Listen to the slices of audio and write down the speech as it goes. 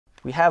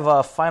We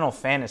have Final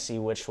Fantasy,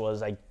 which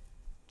was, I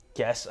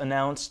guess,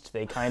 announced.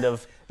 They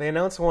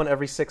announce one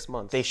every 6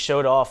 months. They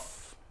showed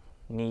off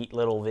neat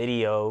little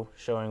video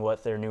showing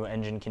what their new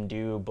engine can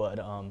do, but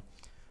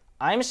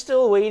I'm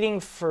still waiting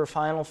for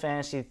Final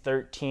Fantasy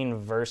 13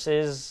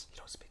 Versus. You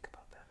don't speak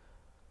about that.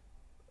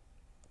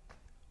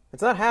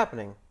 It's not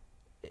happening.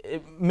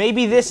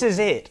 Maybe this is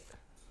it.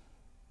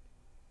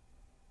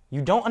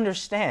 You don't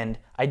understand.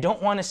 I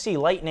don't want to see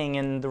Lightning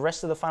and the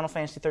rest of the Final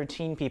Fantasy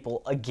 13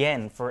 people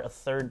again for a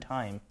third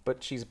time.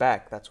 But she's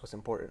back. That's what's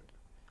important.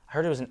 I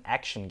heard it was an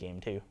action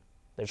game, too.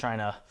 They're trying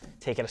to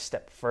take it a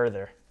step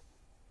further.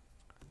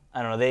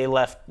 I don't know. They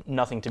left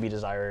nothing to be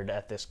desired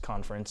at this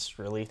conference,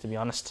 really, to be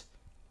honest.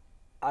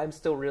 I'm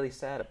still really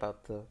sad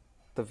about the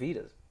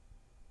Vitas.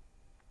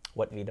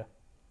 What Vita?